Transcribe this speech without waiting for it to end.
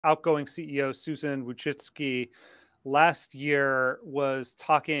outgoing CEO Susan Wojcicki last year was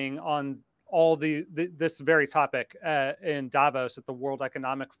talking on all this very topic in Davos at the World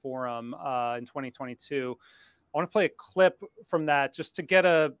Economic Forum in 2022. I want to play a clip from that just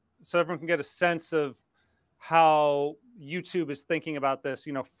to so everyone can get a sense of how YouTube is thinking about this,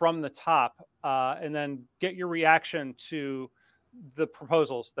 from the top, and then get your reaction to the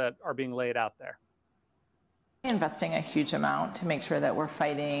proposals that are being laid out there. Investing a huge amount to make sure that we're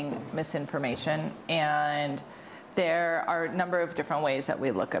fighting misinformation, and there are a number of different ways that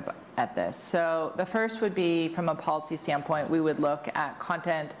we look at this. So the first would be, from a policy standpoint, we would look at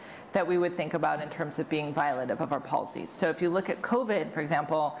content that we would think about in terms of being violative of our policies. So if you look at COVID, for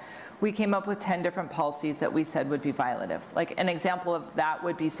example, we came up with 10 different policies that we said would be violative. Like, an example of that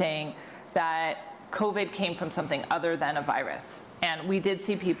would be saying that COVID came from something other than a virus. And we did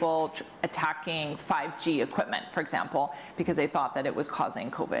see people attacking 5G equipment, for example, because they thought that it was causing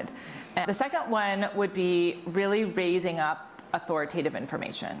COVID. And the second one would be really raising up authoritative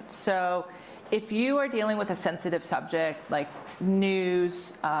information. So if you are dealing with a sensitive subject like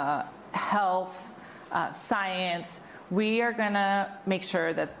news, health, science, we are going to make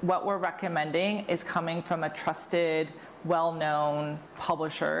sure that what we're recommending is coming from a trusted, well-known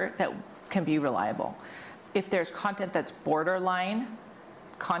publisher that can be reliable. If there's content that's borderline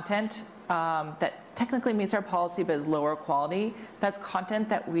content that technically meets our policy but is lower quality, that's content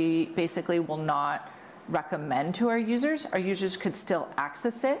that we basically will not recommend to our users. Our users could still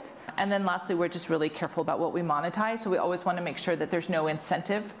access it. And then lastly, we're just really careful about what we monetize. So we always want to make sure that there's no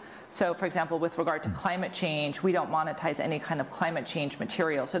incentive. So for example, with regard to climate change, we don't monetize any kind of climate change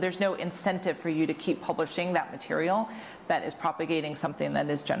material. So there's no incentive for you to keep publishing that material that is propagating something that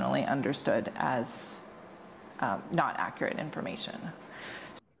is generally understood as not accurate information.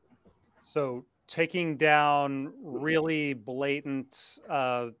 So taking down really blatant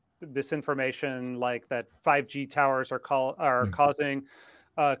misinformation, like that 5G towers are causing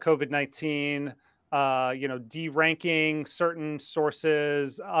COVID-19, deranking certain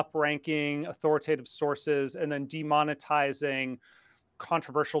sources, upranking authoritative sources, and then demonetizing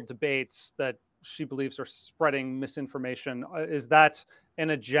controversial debates that she believes are spreading misinformation. Is that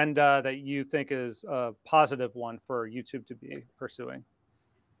an agenda that you think is a positive one for YouTube to be pursuing?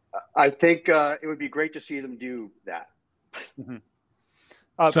 I think it would be great to see them do that. Mm-hmm.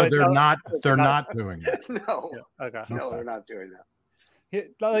 So they're not doing that. No. Yeah. Okay. No, they're not doing that.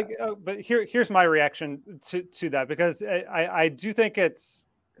 But here's my reaction to that, because I do think it's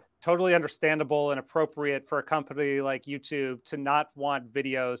totally understandable and appropriate for a company like YouTube to not want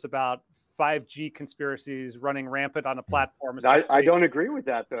videos about 5G conspiracies running rampant on a platform. I don't agree with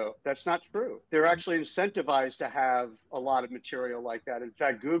that, though. That's not true. They're actually incentivized to have a lot of material like that. In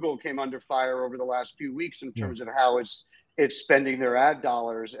fact, Google came under fire over the last few weeks in terms of how it's spending their ad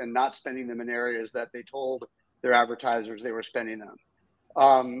dollars and not spending them in areas that they told their advertisers they were spending them.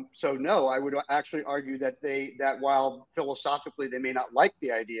 So no, I would actually argue that while philosophically they may not like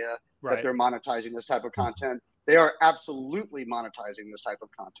the idea that they're monetizing this type of content, they are absolutely monetizing this type of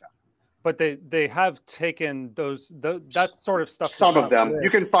content. But they have taken that sort of stuff. Some of them, you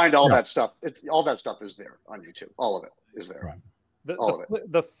can find all that stuff. All that stuff is there on YouTube. All of it is there. Right.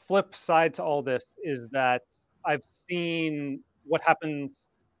 The flip side to all this is that I've seen what happens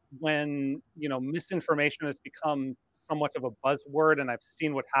when misinformation has become somewhat of a buzzword, and I've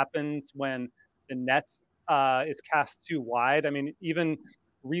seen what happens when the net is cast too wide. I mean, even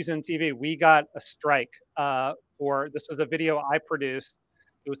ReasonTV, we got a strike for this. Was a video I produced.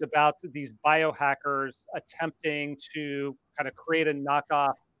 It was about these biohackers attempting to kind of create a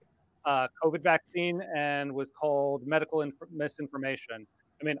knockoff COVID vaccine, and was called medical misinformation.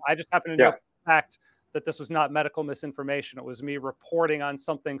 I mean, I just happen to know the fact that this was not medical misinformation. It was me reporting on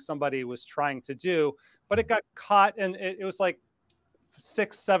something somebody was trying to do, but it got caught, and it was like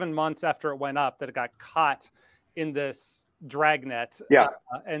 6-7 months after it went up that it got caught in this dragnet.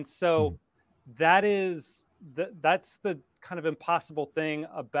 And so that's the kind of impossible thing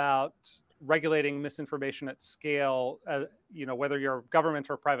about regulating misinformation at scale, whether you're a government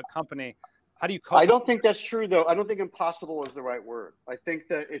or a private company. How do you cope? I don't think that's true, though. I don't think impossible is the right word. I think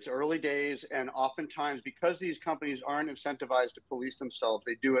that it's early days, and oftentimes, because these companies aren't incentivized to police themselves,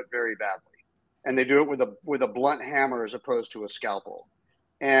 they do it very badly, and they do it with a blunt hammer as opposed to a scalpel.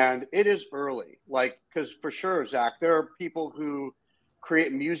 And it is early, because for sure, Zach, there are people who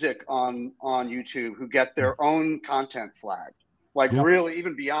create music on YouTube who get their own content flagged. Really,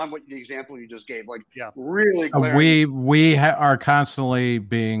 even beyond what the example you just gave, really glaring. We are constantly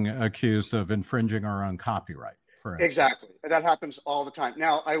being accused of infringing our own copyright. For instance. Exactly, and that happens all the time.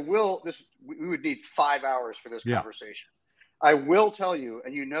 Now, we would need 5 hours for this conversation. I will tell you,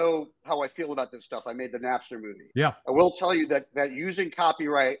 and you know how I feel about this stuff. I made the Napster movie. Yeah. I will tell you that using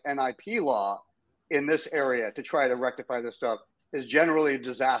copyright and IP law in this area to try to rectify this stuff is generally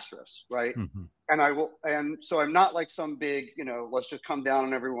disastrous, right? Mm-hmm. And so I'm not like some big, let's just come down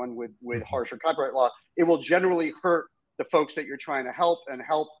on everyone with harsher copyright law. It will generally hurt the folks that you're trying to help and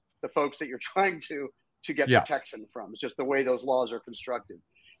help the folks that you're trying to get protection from. It's just the way those laws are constructed.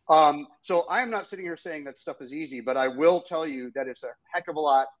 So I'm not sitting here saying that stuff is easy, but I will tell you that it's a heck of a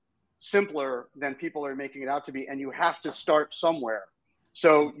lot simpler than people are making it out to be, and you have to start somewhere.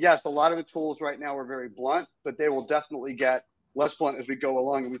 So yes, a lot of the tools right now are very blunt, but they will definitely get less blunt as we go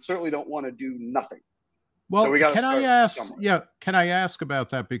along, and we certainly don't want to do nothing. Well, so we can I ask? somewhere. Yeah, can I ask about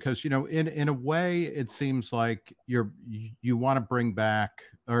that? Because in a way, it seems like you want to bring back,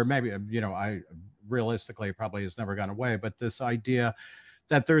 or maybe I realistically it probably has never gone away, but this idea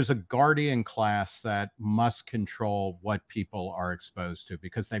that there's a guardian class that must control what people are exposed to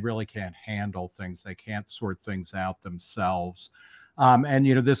because they really can't handle things. They can't sort things out themselves. And,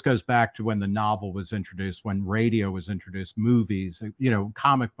 this goes back to when the novel was introduced, when radio was introduced, movies,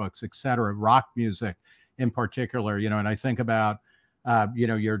 comic books, et cetera, rock music in particular, and I think about,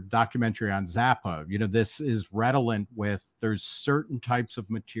 your documentary on Zappa, this is redolent with there's certain types of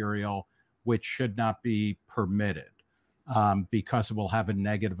material which should not be permitted. Because it will have a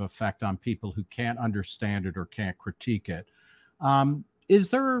negative effect on people who can't understand it or can't critique it. Is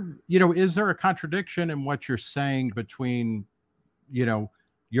there a contradiction in what you're saying between,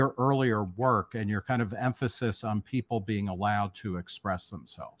 your earlier work and your kind of emphasis on people being allowed to express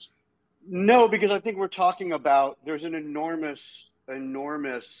themselves? No, because I think we're talking about there's an enormous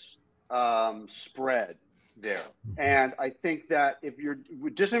spread there. And I think that if you're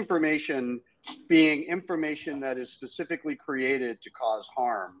with disinformation being information that is specifically created to cause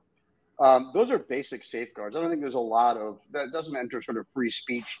harm, those are basic safeguards. I don't think there's a lot of that doesn't enter sort of free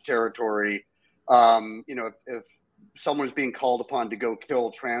speech territory. If someone's being called upon to go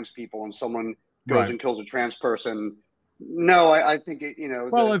kill trans people and someone goes and kills a trans person, no, I think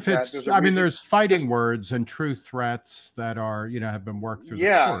well, if it's, there's fighting words and true threats that are, have been worked through the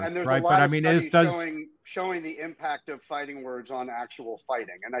courts, and there's right? a lot but of studies showing the impact of fighting words on actual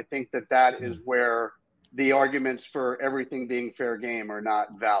fighting, and I think that is where the arguments for everything being fair game are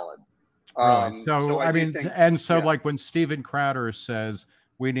not valid. Really? So like when Steven Crowder says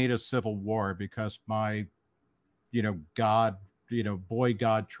we need a civil war because my, boy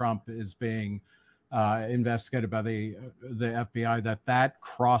God Trump is being investigated by the FBI, that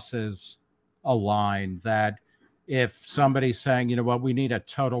crosses a line that if somebody's saying, we need a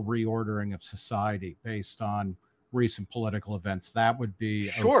total reordering of society based on recent political events, that would be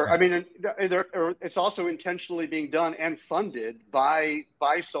sure. okay. I mean, it's also intentionally being done and funded by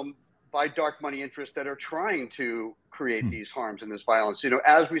dark money interests that are trying to create these harms and this violence.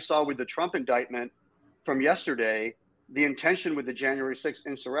 As we saw with the Trump indictment from yesterday, the intention with the January 6th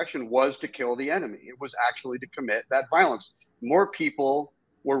insurrection was to kill the enemy. It was actually to commit that violence. More people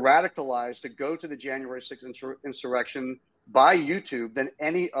were radicalized to go to the January 6th insurrection by YouTube than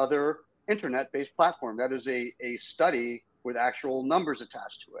any other internet-based platform. That is a study with actual numbers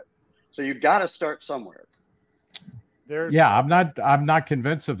attached to it. So you've got to start somewhere. I'm not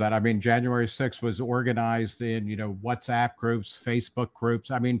convinced of that. I mean, January 6th was organized in, WhatsApp groups, Facebook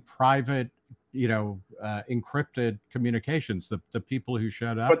groups. I mean, private, encrypted communications, the people who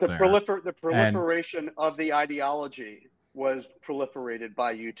showed up. But the proliferation of the ideology was proliferated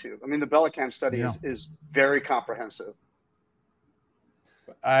by YouTube. I mean, the Bellicamp study is very comprehensive.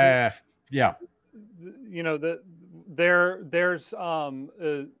 There's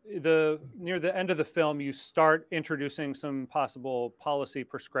near the end of the film, you start introducing some possible policy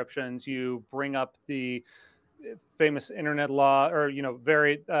prescriptions. You bring up the famous internet law, or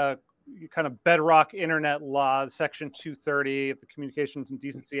very kind of bedrock internet law, Section 230 of the Communications and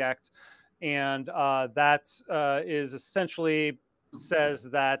Decency Act, and that is essentially says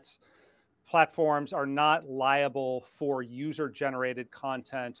that platforms are not liable for user-generated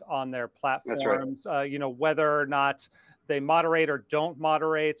content on their platforms. That's right. Whether or not they moderate or don't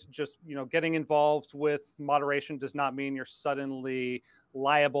moderate, just getting involved with moderation does not mean you're suddenly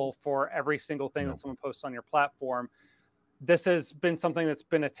liable for every single thing that someone posts on your platform. This has been something that's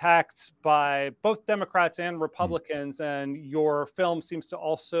been attacked by both Democrats and Republicans, and your film seems to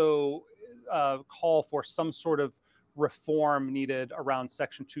also call for some sort of reform needed around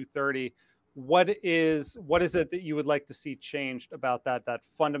Section 230. What is it that you would like to see changed about that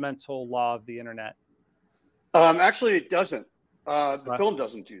fundamental law of the internet? Actually, it doesn't. The film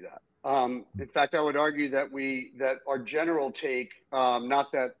doesn't do that. In fact, I would argue that our general take,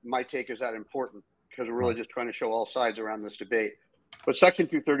 not that my take is that important, because we're really just trying to show all sides around this debate. But Section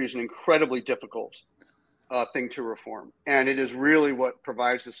 230 is an incredibly difficult thing to reform. And it is really what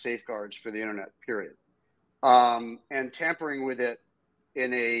provides the safeguards for the internet, period. And tampering with it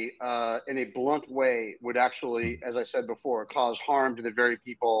in a blunt way would actually, as I said before, cause harm to the very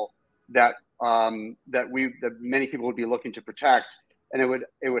people that many people would be looking to protect, and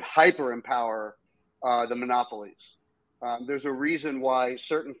it would hyper empower the monopolies. There's a reason why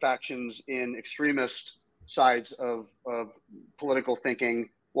certain factions in extremist sides of political thinking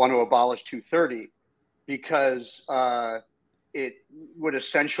want to abolish 230, because it would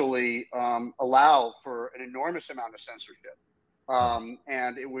essentially allow for an enormous amount of censorship,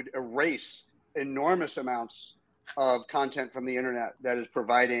 and it would erase enormous amounts of content from the internet that is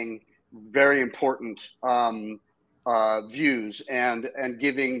providing very important views and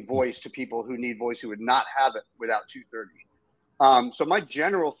giving voice to people who need voice, who would not have it without 230. So my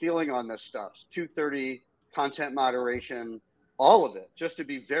general feeling on this stuff, 230, content moderation, all of it, just to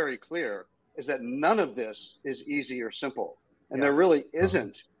be very clear, is that none of this is easy or simple. And there really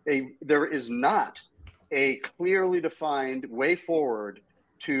isn't there is not a clearly defined way forward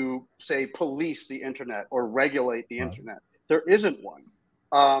to, say, police the internet or regulate the internet. There isn't one.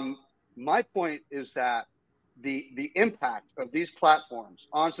 My point is that the impact of these platforms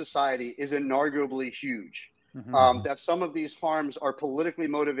on society is inarguably huge. That some of these harms are politically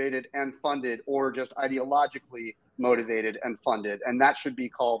motivated and funded, or just ideologically motivated and funded, and that should be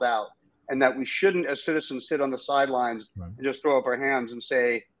called out. And that we shouldn't, as citizens, sit on the sidelines and just throw up our hands and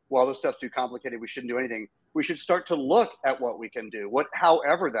say, well, this stuff's too complicated, we shouldn't do anything. We should start to look at what we can do,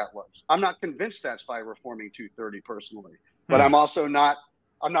 however that looks. I'm not convinced that's by reforming 230 personally, but I'm also not,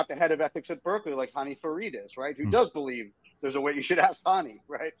 I'm not the head of ethics at Berkeley like Hani Farid is, right? Who does believe there's a way. You should ask Hani,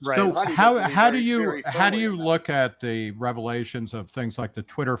 right? So Hani how do you look at the revelations of things like the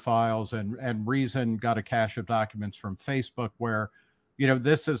Twitter files, and Reason got a cache of documents from Facebook where, you know,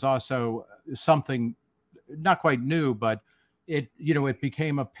 this is also something not quite new, but it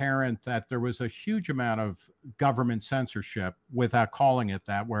became apparent that there was a huge amount of government censorship, without calling it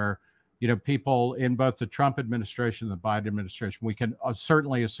that, where, you know, people in both the Trump administration and the Biden administration, we can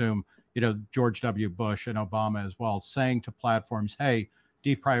certainly assume, you know, George W. Bush and Obama as well, saying to platforms, hey,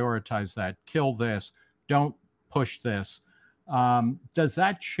 deprioritize that, kill this, don't push this. Does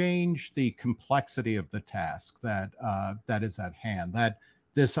that change the complexity of the task that is at hand? That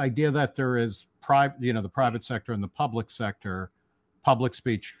this idea that there is the private sector and the public sector, public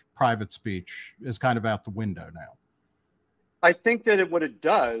speech, private speech, is kind of out the window now. I think that what it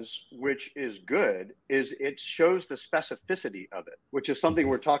does, which is good, is it shows the specificity of it, which is something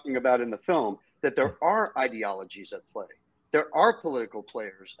we're talking about in the film, that there are ideologies at play. There are political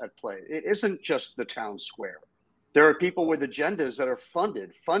players at play. It isn't just the town square. There are people with agendas that are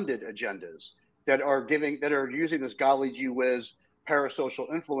funded agendas that are using this golly gee whiz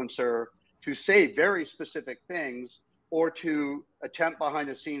parasocial influencer to say very specific things, or to attempt behind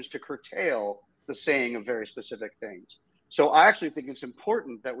the scenes to curtail the saying of very specific things. So I actually think it's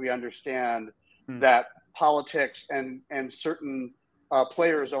important that we understand that politics and certain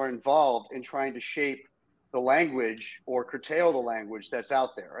players are involved in trying to shape the language or curtail the language that's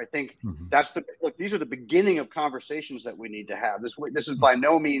out there. I think these are the beginning of conversations that we need to have. This is by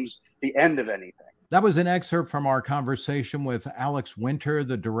no means the end of anything. That was an excerpt from our conversation with Alex Winter,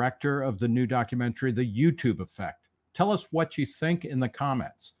 the director of the new documentary, The YouTube Effect. Tell us what you think in the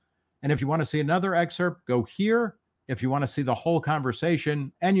comments. And if you want to see another excerpt, go here. If you want to see the whole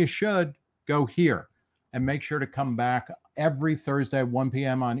conversation, and you should, go here. And make sure to come back every Thursday at 1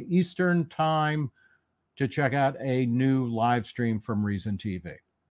 p.m. on Eastern Time to check out a new live stream from ReasonTV.